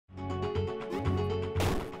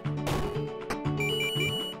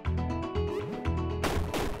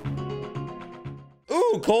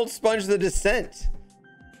Ooh, Cold Sponge the Descent.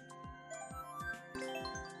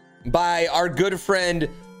 By our good friend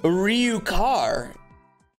Ryukahr.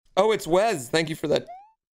 Oh, it's Wes. Thank you for that.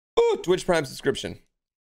 Ooh, Twitch Prime subscription.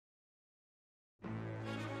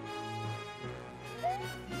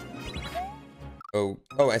 Oh,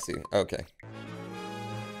 I see. Okay.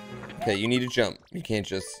 Okay, you need to jump. You can't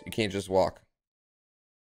just walk.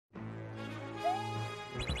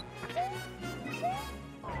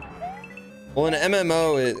 Well, an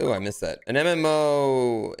MMO is... Oh, I missed that. An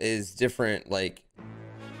MMO is different. Like,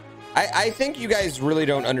 I think you guys really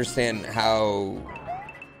don't understand how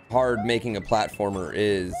hard making a platformer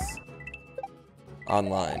is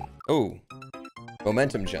online. Oh,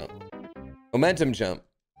 momentum jump. Momentum jump.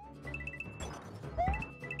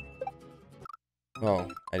 Oh,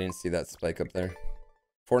 I didn't see that spike up there.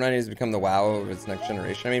 Fortnite has become the WoW of its next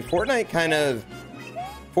generation. I mean, Fortnite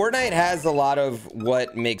has a lot of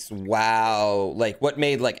what makes WoW, like what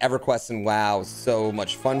made like EverQuest and WoW so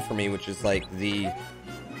much fun for me, which is like the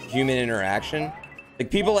human interaction.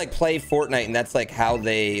 Like people like play Fortnite and that's like how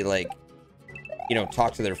they like, you know,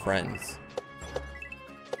 talk to their friends.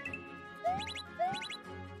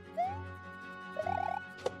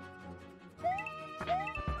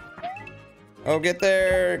 Oh, get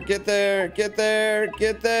there, get there, get there,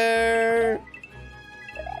 get there.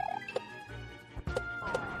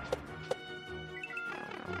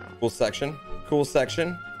 Cool section, cool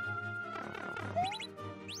section.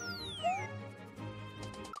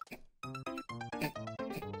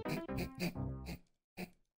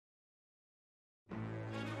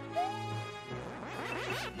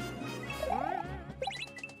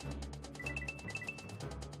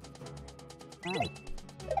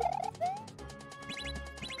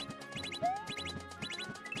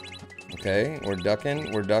 Okay, we're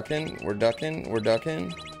ducking, we're ducking, we're ducking, we're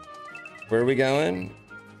ducking. Where are we going?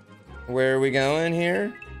 Where are we going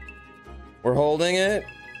here? We're holding it.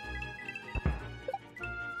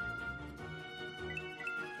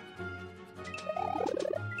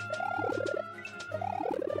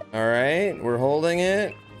 All right, we're holding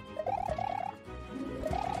it.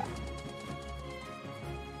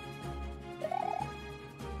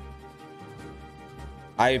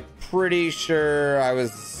 I'm pretty sure I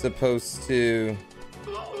was supposed to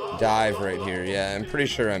dive right here. Yeah, I'm pretty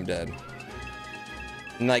sure I'm dead.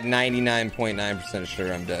 I'm like 99.9%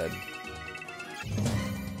 sure I'm dead.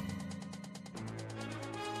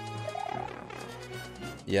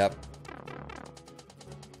 Yep.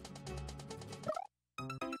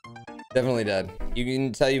 Definitely dead. You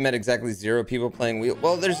can tell you met exactly 0 people playing Wii U.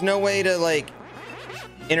 Well, there's no way to like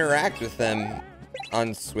interact with them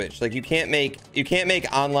on Switch. Like you can't make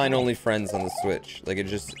online only friends on the Switch. Like it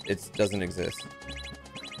doesn't exist.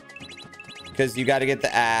 Because you got to get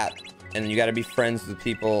the app and you got to be friends with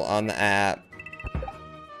people on the app.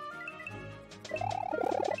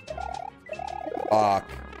 Fuck.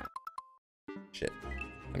 Shit.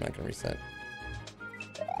 I'm not gonna reset.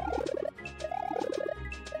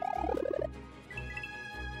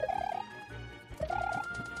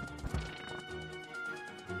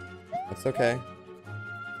 That's okay.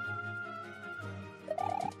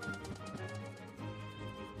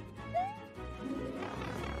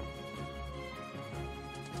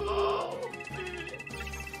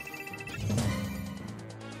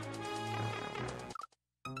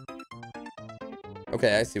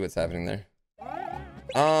 Okay, I see what's happening there.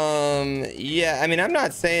 Yeah, I mean, I'm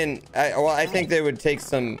not saying... I think they would take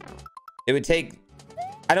some... It would take...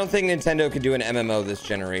 I don't think Nintendo could do an MMO this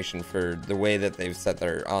generation for the way that they've set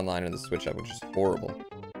their online on the Switch up, which is horrible.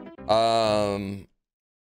 But,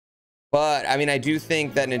 I mean, I do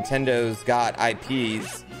think that Nintendo's got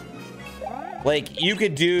IPs. Like, you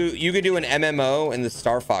could do an MMO in the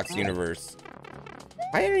Star Fox universe.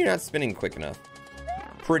 Why are you not spinning quick enough?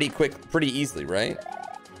 Pretty easily, right?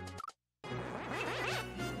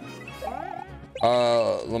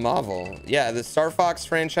 Lamaville. Yeah, the Star Fox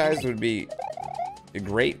franchise would be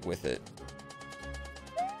great with it.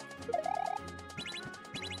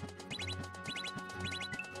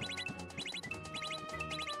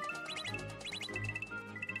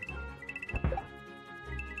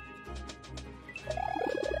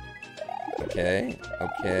 Okay,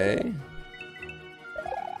 okay.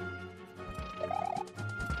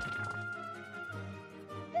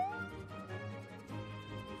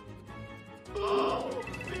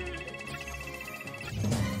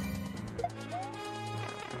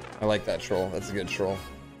 I like that troll. That's a good troll.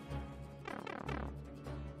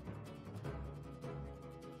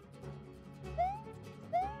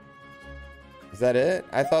 Is that it?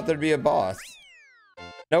 I thought there'd be a boss.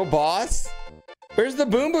 No boss? Where's the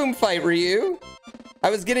boom boom fight, Ryu?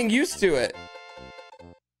 I was getting used to it.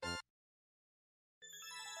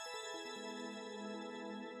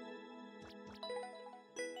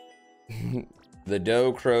 The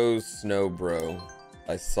Doe Crow Snow Bro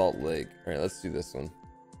by Salt Lake. All right, let's do this one.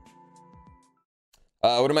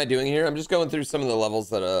 What am I doing here? I'm just going through some of the levels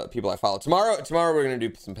that people I follow. Tomorrow we're gonna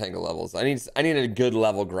do some Panga levels. I need a good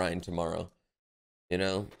level grind tomorrow. You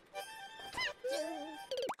know?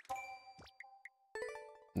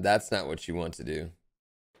 That's not what you want to do.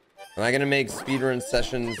 Am I gonna make speedrun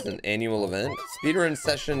sessions an annual event? Speedrun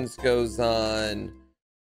sessions goes on.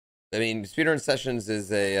 I mean, speedrun sessions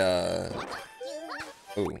is a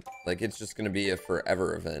like it's just gonna be a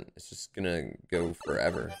forever event. It's just gonna go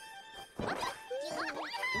forever.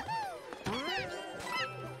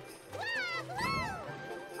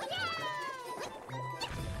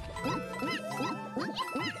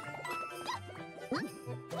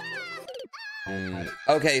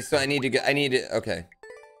 Okay, so I need to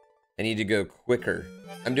go quicker.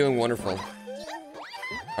 I'm doing wonderful.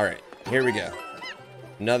 All right, here we go.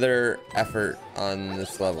 Another effort on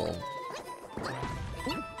this level.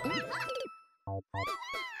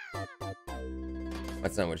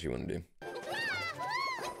 That's not what you want to do.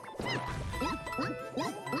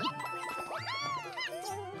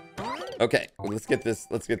 Okay, well, let's get this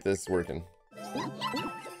working.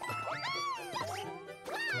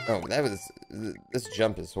 Oh, this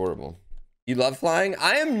jump is horrible. You love flying?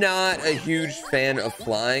 I am not a huge fan of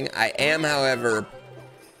flying. I am, however,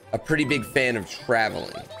 a pretty big fan of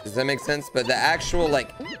traveling. Does that make sense? But the actual,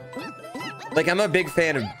 like I'm a big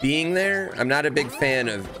fan of being there. I'm not a big fan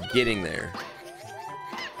of getting there.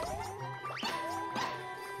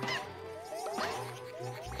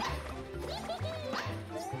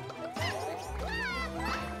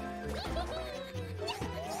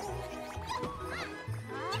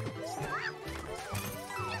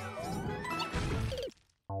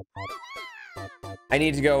 I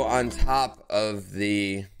need to go on top of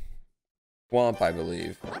the swamp, I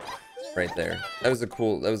believe. Right there. That was a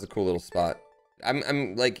cool little spot.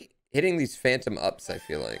 I'm like hitting these phantom ups, I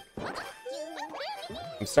feel like.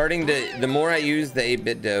 I'm starting to, the more I use the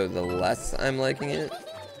 8-bit dough, the less I'm liking it.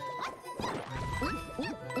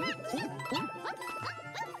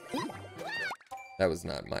 That was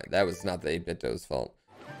not the 8-bit dough's fault.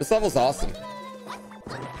 This level's awesome.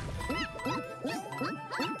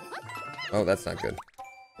 Oh, that's not good.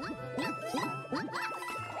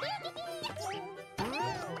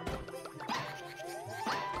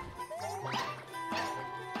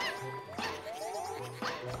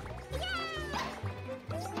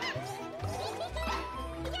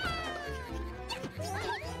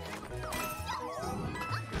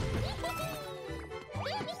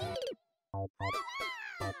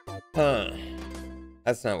 Huh.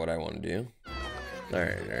 That's not what I want to do. All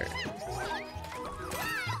right.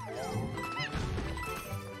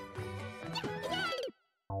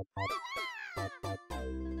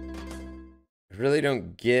 I really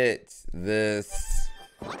don't get this.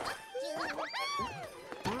 Do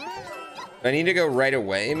I need to go right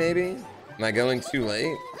away, maybe? Am I going too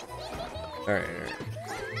late? All right.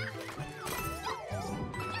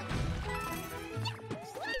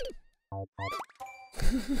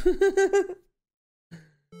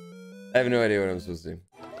 I have no idea what I'm supposed to do.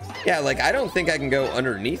 Yeah, like, I don't think I can go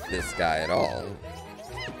underneath this guy at all.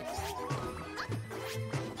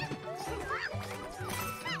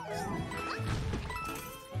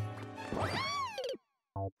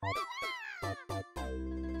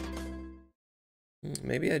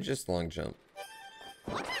 Maybe I just long jump.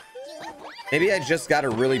 Maybe I just got a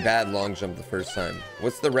really bad long jump the first time.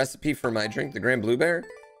 What's the recipe for my drink? The Grand Blue Bear?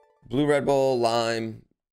 Blue Red Bull, lime,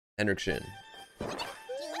 Hendrick gin.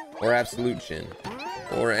 Or Absolute gin.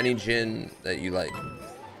 Or any gin that you like.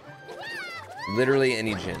 Literally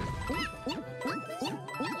any gin.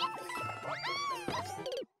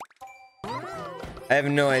 I have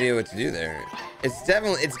no idea what to do there.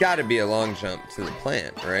 It's got to be a long jump to the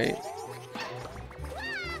plant, right?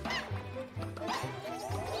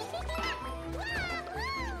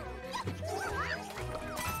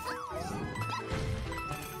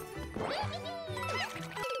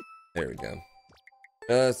 There we go.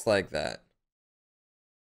 Just like that.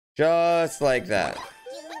 Just like that.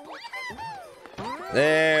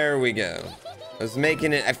 There we go. I was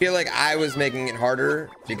making it, I feel like I was making it harder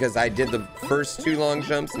because I did the first 2 long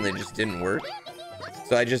jumps and they just didn't work.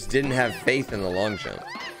 So I just didn't have faith in the long jump.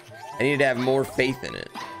 I needed to have more faith in it.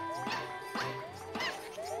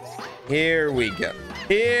 Here we go.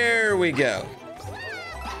 Here we go.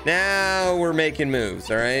 Now we're making moves,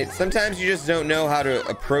 all right? Sometimes you just don't know how to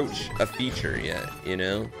approach a feature yet, you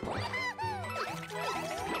know?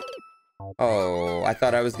 Oh, I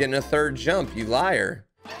thought I was getting a 3rd jump, you liar.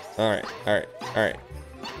 All right, all right, all right,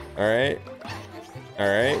 all right, all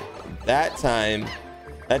right. That time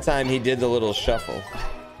That time he did the little shuffle.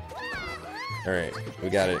 All right, we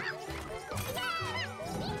got it.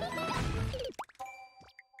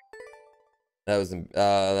 That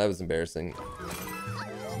was embarrassing.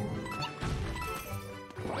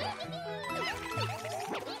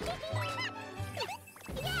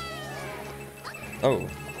 Oh.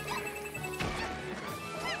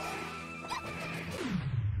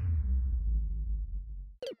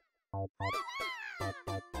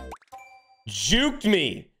 Juked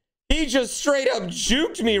me. He just straight up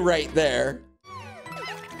juked me right there.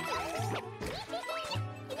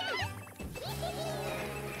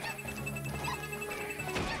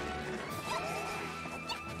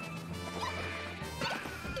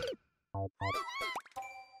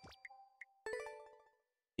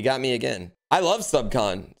 You got me again. I love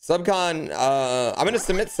Subcon. Subcon, I'm gonna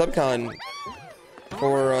submit Subcon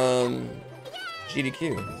for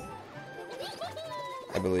GDQ,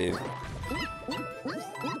 I believe.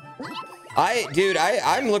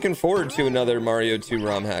 I'm looking forward to another Mario 2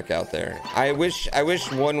 ROM hack out there. I wish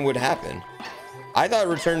one would happen. I thought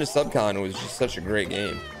Return to Subcon was just such a great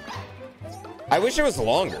game. I wish it was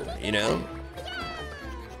longer, you know?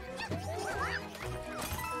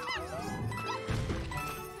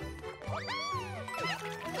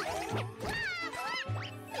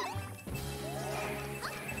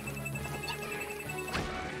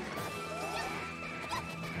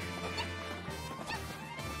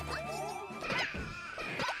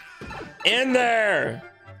 In there.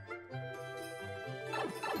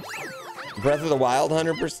 Breath of the Wild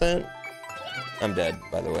 100%. I'm dead,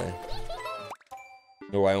 by the way.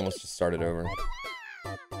 Oh, I almost just started over.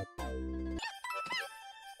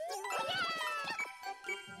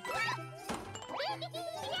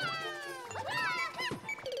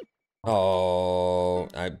 Oh,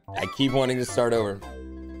 I keep wanting to start over.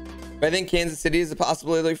 But I think Kansas City is a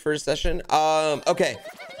possibility for a session. Okay.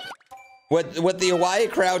 What the Hawaii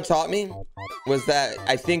crowd taught me was that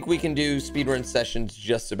I think we can do speedrun sessions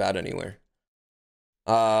just about anywhere.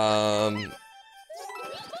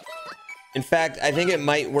 In fact, I think it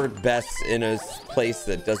might work best in a place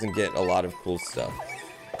that doesn't get a lot of cool stuff.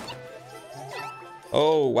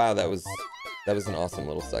 Oh wow, that was an awesome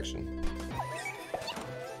little section.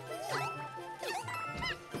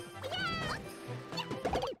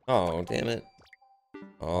 Oh damn it.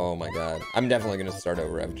 Oh my god. I'm definitely gonna start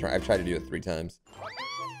over. I've tried to do it 3 times.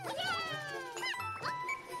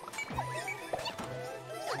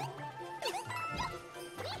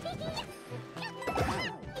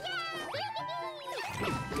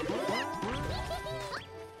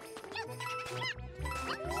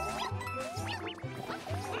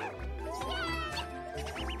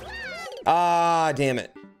 Ah, damn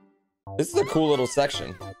it. This is a cool little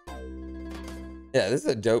section. Yeah, this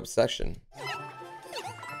is a dope section.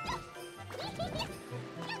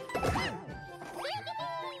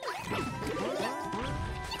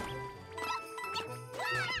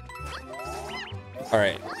 All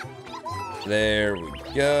right, there we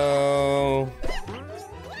go.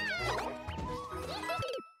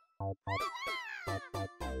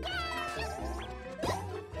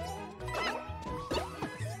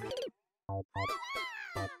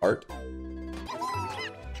 Art.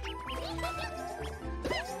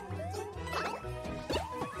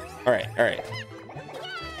 All right.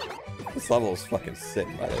 This level is fucking sick,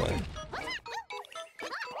 by the way.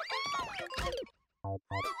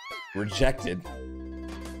 Rejected.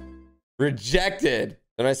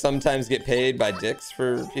 Don't I sometimes get paid by dicks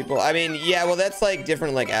for people? I mean, yeah, well, that's like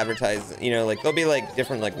different, like advertising, you know, like there'll be like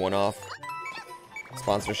different, like one-off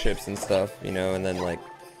sponsorships and stuff, you know, and then like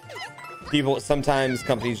people, sometimes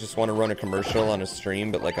companies just want to run a commercial on a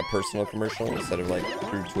stream, but like a personal commercial instead of like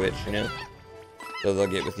through Twitch, you know, so they'll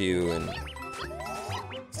get with you and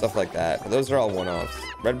stuff like that. But those are all one-offs.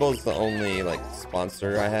 Red Bull is the only like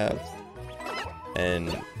sponsor I have,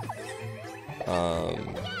 and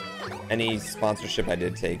any sponsorship I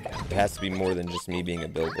did take, it has to be more than just me being a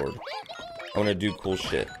billboard. I want to do cool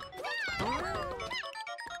shit.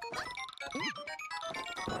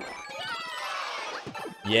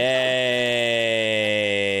 Yay!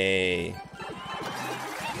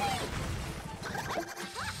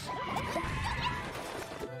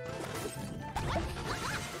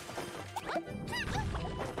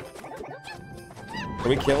 Are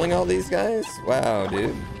we killing all these guys? Wow,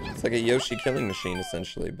 dude. It's like a Yoshi killing machine,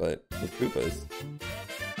 essentially, but with Koopas.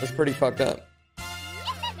 That's pretty fucked up.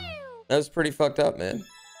 That was pretty fucked up, man.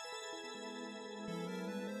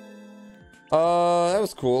 That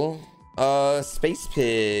was cool. Space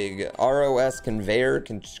Pig. ROS Conveyor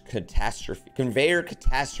Catastrophe. Conveyor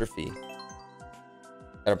Catastrophe.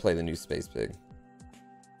 Gotta play the new Space Pig.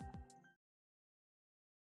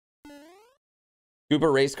 Scuba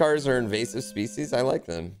race cars are invasive species. I like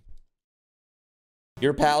them.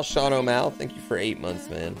 Your pal Sean O'Mal, thank you for 8 months,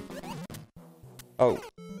 man. Oh.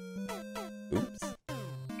 Oops.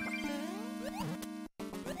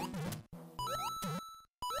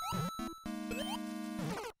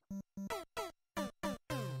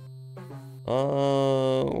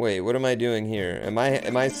 Wait, what am I doing here? Am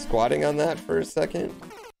I squatting on that for a second?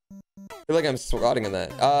 I feel like I'm squatting on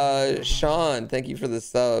that. Sean, thank you for the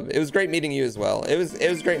sub. It was great meeting you as well. It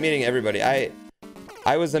was great meeting everybody. I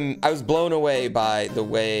was blown away by the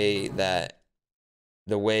way the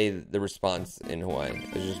response in Hawaii.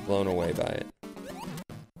 I was just blown away by it.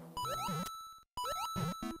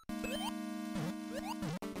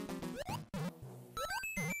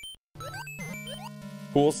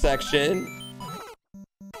 Cool section.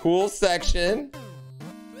 Cool section.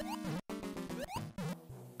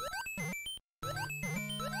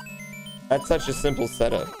 That's such a simple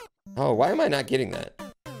setup. Oh, why am I not getting that?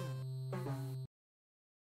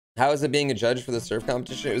 How is it being a judge for the surf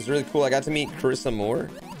competition? It was really cool. I got to meet Carissa Moore,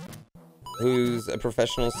 who's a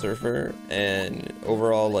professional surfer and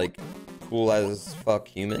overall like cool as fuck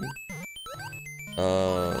human.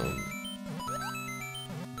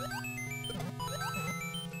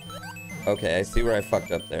 Okay, I see where I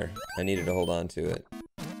fucked up there. I needed to hold on to it.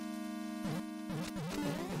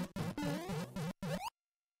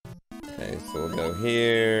 Okay, so we'll go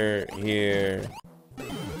here, here,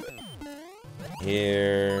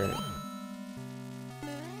 here.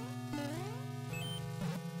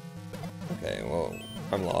 Okay, well,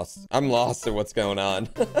 I'm lost. I'm lost at what's going on.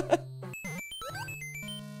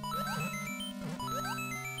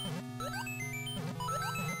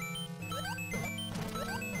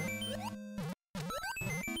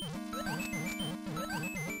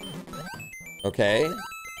 Okay.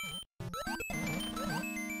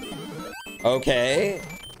 Okay.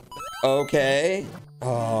 Okay.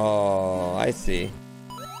 Oh, I see.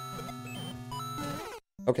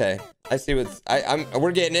 Okay. I see what's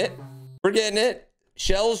we're getting it. We're getting it.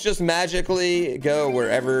 Shells just magically go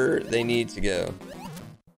wherever they need to go.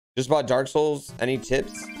 Just bought Dark Souls. Any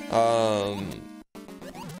tips? Don't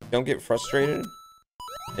get frustrated.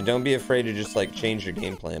 And don't be afraid to just like change your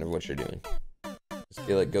game plan of what you're doing. Just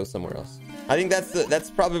feel like go somewhere else. I think that's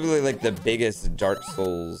probably like the biggest Dark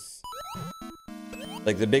Souls,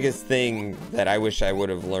 like the biggest thing that I wish I would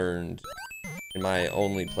have learned in my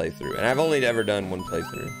only playthrough. And I've only ever done one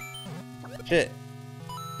playthrough. Shit.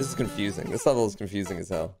 This is confusing. This level is confusing as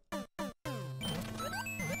hell.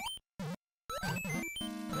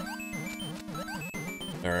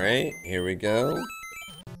 Alright, here we go.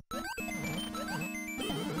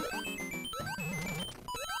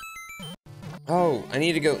 Oh, I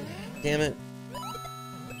need to go. Damn it.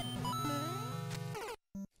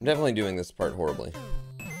 I'm definitely doing this part horribly.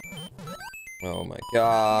 Oh my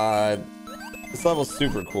god. This level's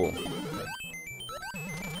super cool.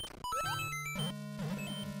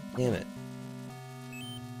 Damn it.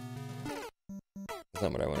 That's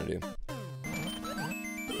not what I want to do.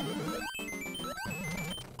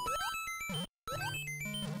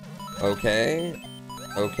 Okay.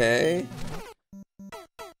 Okay.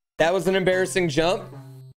 That was an embarrassing jump.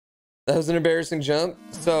 That was an embarrassing jump.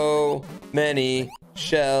 So many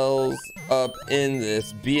shells up in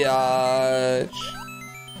this biatch.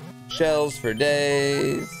 Shells for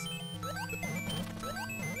days.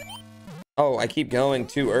 Oh, I keep going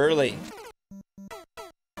too early.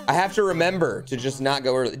 I have to remember to just not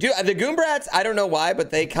go early. Dude, the Goombrats, I don't know why, but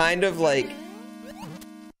they kind of like,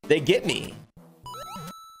 they get me.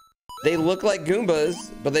 They look like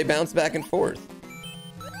Goombas, but they bounce back and forth.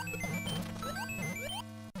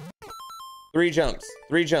 3 jumps.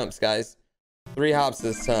 3 jumps, guys. 3 hops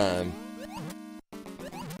this time.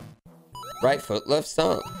 Right foot, left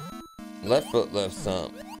stomp. Left foot, left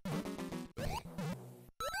stomp.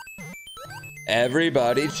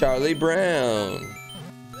 Everybody, Charlie Brown.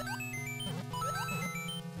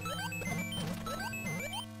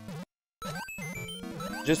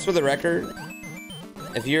 Just for the record,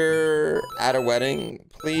 if you're at a wedding,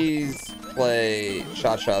 please play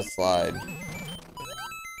Cha-Cha Slide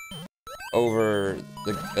over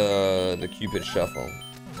the Cupid Shuffle.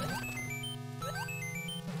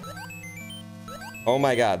 Oh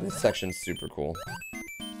my god, this section's super cool.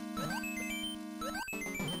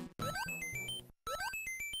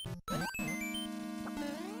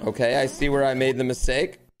 Okay, I see where I made the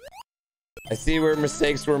mistake. I see where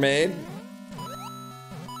mistakes were made.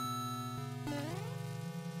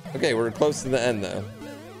 Okay, we're close to the end though.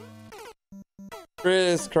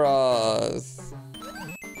 Crisscross.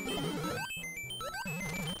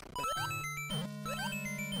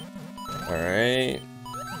 Alright.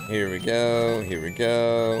 Here we go, here we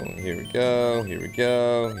go, here we go, here we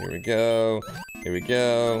go, here we go, here we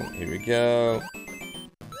go, here we go.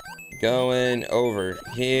 Going over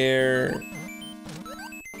here.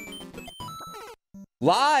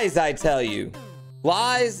 Lies, I tell you.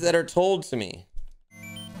 Lies that are told to me.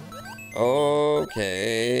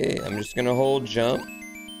 Okay, I'm just gonna hold jump.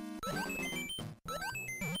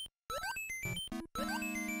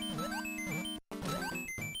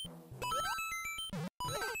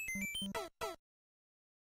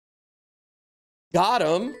 Got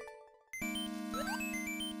him.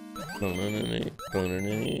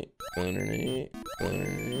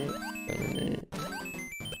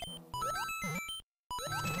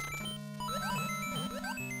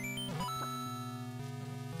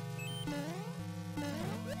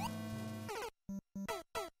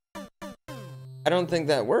 I don't think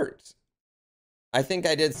that worked. I think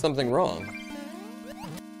I did something wrong.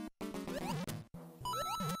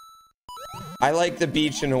 I like the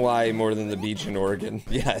beach in Hawaii more than the beach in Oregon.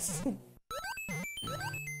 Yes.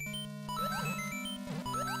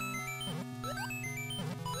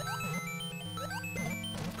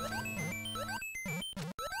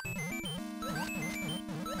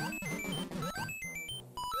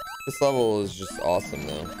 This level is just awesome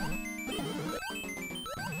though.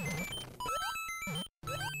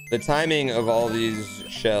 The timing of all these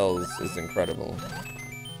shells is incredible.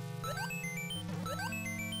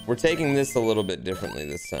 We're taking this a little bit differently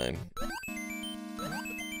this time.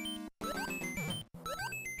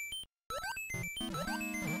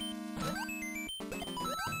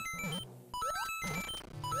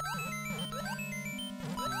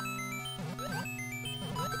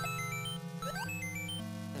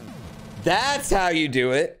 That's how you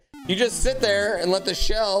do it. You just sit there and let the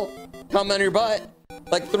shell come on your butt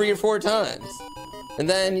like 3 or 4 times. And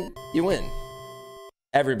then you win.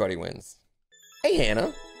 Everybody wins. Hey,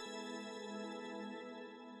 Hannah.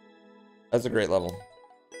 That's a great level.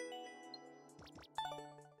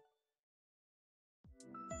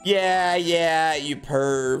 Yeah, you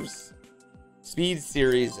pervs. Speed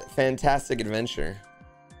series, Fantastic Adventure.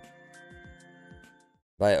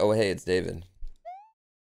 By Oh Hey, It's David.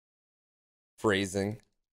 Phrasing.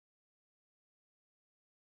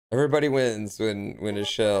 Everybody wins when a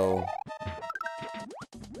shell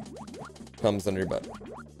comes under your butt.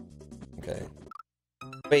 Okay.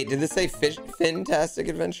 Wait, did this say Fintastic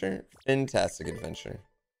Adventure? Fintastic Adventure.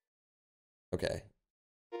 Okay.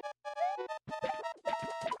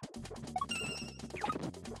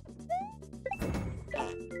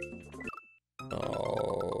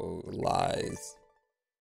 Oh, lies.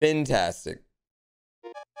 Fintastic.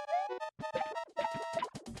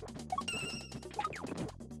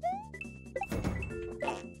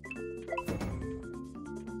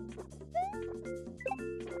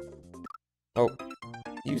 Oh,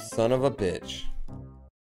 you son of a bitch.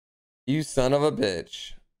 You son of a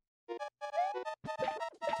bitch.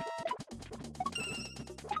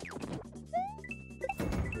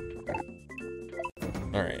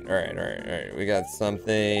 All right. We got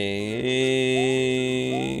something.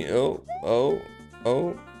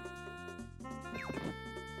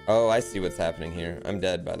 Oh, I see what's happening here. I'm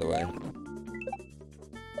dead, by the way.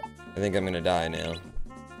 I think I'm gonna die now.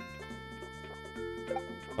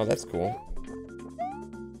 Oh, that's cool.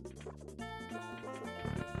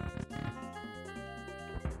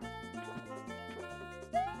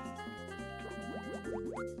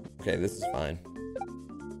 Okay, this is fine.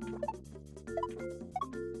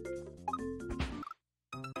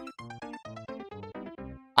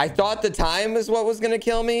 I thought the time was what was gonna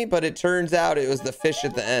kill me, but it turns out it was the fish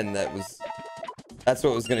at the end that's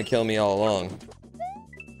what was gonna kill me all along.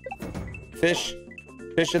 Fish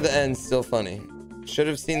at the end, still funny. Should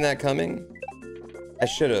have seen that coming. I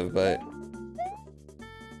should have, but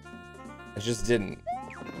I just didn't.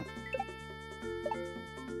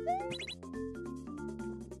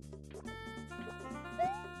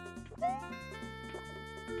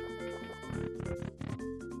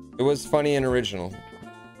 It was funny and original.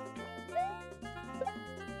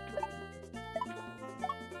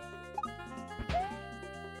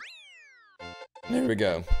 There we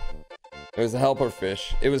go. It was a helper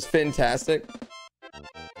fish. It was fantastic.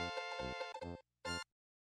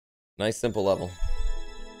 Nice simple level.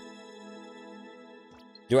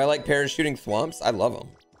 Do I like parachuting thwomps? I love them.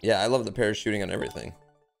 Yeah, I love the parachuting on everything.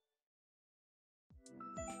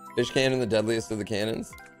 Fish cannon, the deadliest of the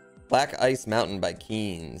cannons. Black Ice Mountain by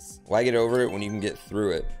Keynes. Why get over it when you can get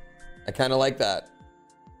through it? I kind of like that.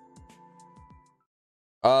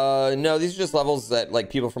 No, these are just levels that like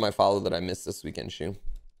people from my follow that I missed this weekend, Shu.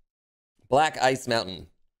 Black Ice Mountain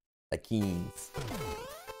by Keynes.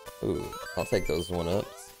 Ooh, I'll take those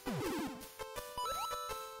 1-ups.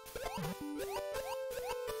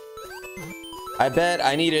 I bet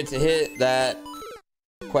I needed to hit that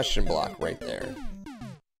question block right there.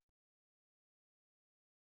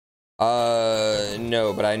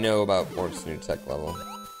 No, but I know about Bork's new tech level.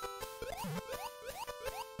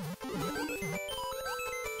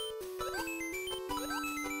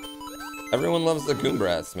 Everyone loves the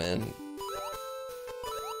Goombrats, man.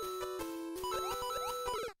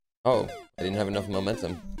 Oh, I didn't have enough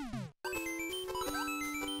momentum.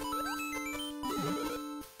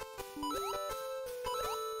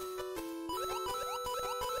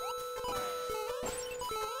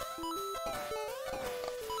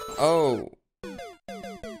 Oh.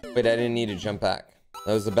 Wait, I didn't need to jump back.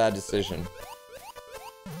 That was a bad decision.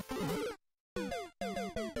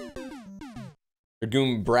 They're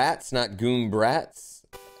Goombrats, not Goombrats.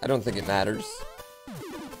 I don't think it matters.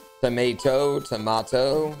 Tomato,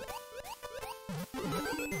 tomato.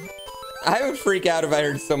 I would freak out if I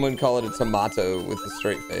heard someone call it a tomato with a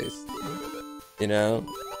straight face. You know?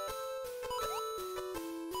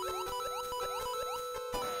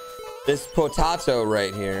 This potato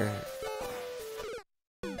right here.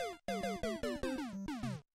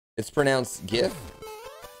 It's pronounced GIF.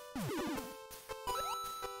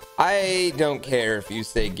 I don't care if you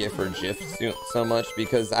say GIF or GIF so much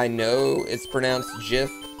because I know it's pronounced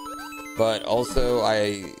GIF, but also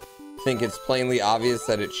I think it's plainly obvious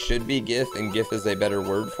that it should be GIF, and GIF is a better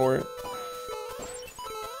word for it.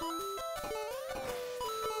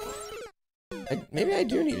 Maybe I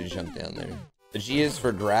do need to jump down there. The G is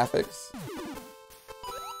for graphics.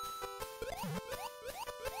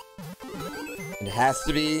 It has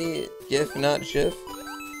to be GIF, not GIF.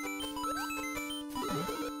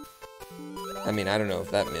 I mean, I don't know if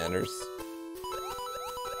that matters.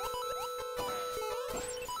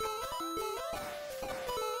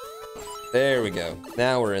 There we go.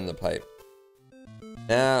 Now we're in the pipe.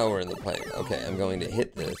 Now we're in the pipe. Okay, I'm going to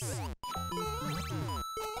hit this.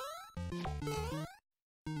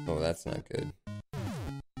 Oh, that's not good.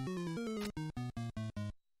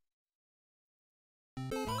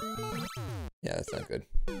 Yeah, that's not good.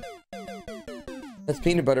 That's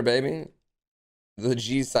peanut butter, baby. The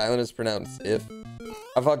G silent is pronounced if.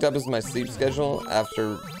 I fucked up as my sleep schedule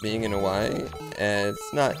after being in Hawaii, and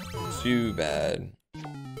it's not too bad.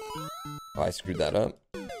 Oh, I screwed that up.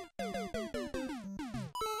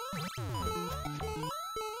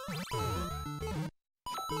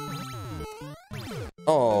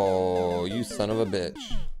 Oh, you son of a bitch.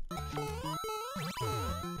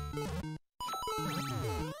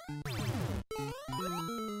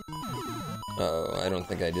 Oh, I don't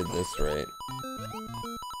think I did this right.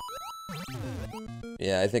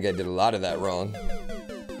 Yeah, I think I did a lot of that wrong.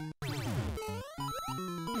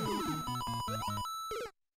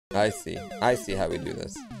 I see. I see how we do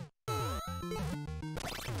this.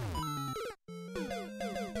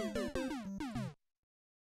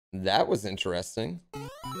 That was interesting.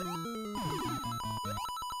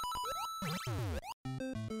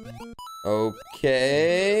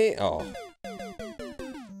 Okay. Oh.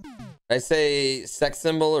 I say sex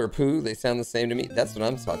symbol or poo, they sound the same to me. That's what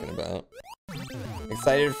I'm talking about.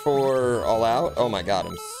 Excited for All Out? Oh my god,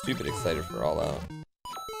 I'm stupid excited for All Out.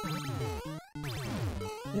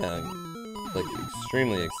 Yeah, I'm like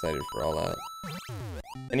extremely excited for All Out.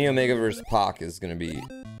 Kenny Omega vs. Pac is gonna be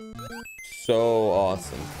so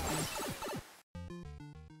awesome.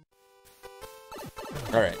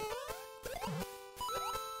 Alright.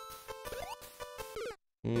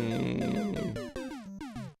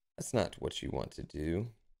 That's not what you want to do.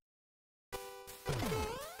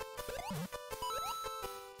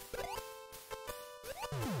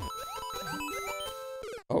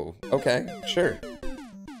 Oh, okay, sure.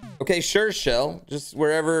 Okay, sure, Shell. Just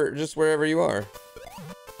wherever you are.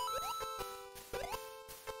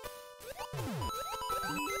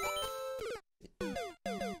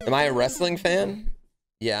 Am I a wrestling fan?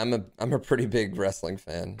 Yeah, I'm a pretty big wrestling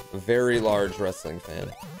fan. A very large wrestling fan.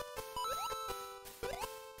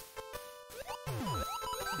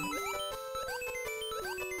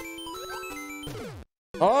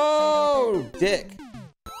 Oh, dick.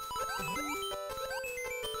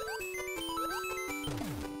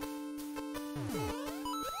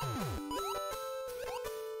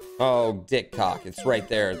 Oh, dick cock. It's right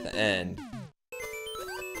there at the end.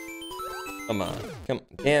 Come on. Come on.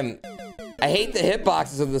 Damn. I hate the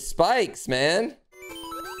hitboxes of the spikes, man.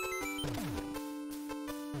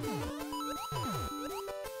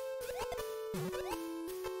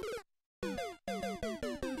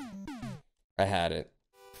 I had it.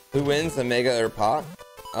 Who wins, Omega or Pac?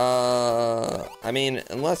 I mean,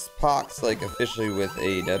 unless Pac's like officially with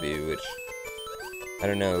AEW, which I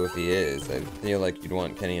don't know if he is. I feel like you'd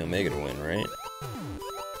want Kenny Omega to win, right?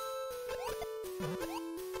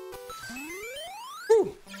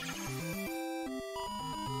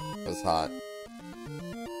 was hot.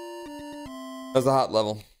 That was a hot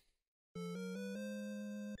level.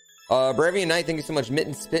 Bravian Knight, thank you so much.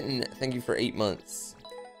 Mitten Spittin', thank you for 8 months.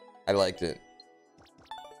 I liked it.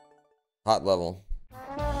 Hot level.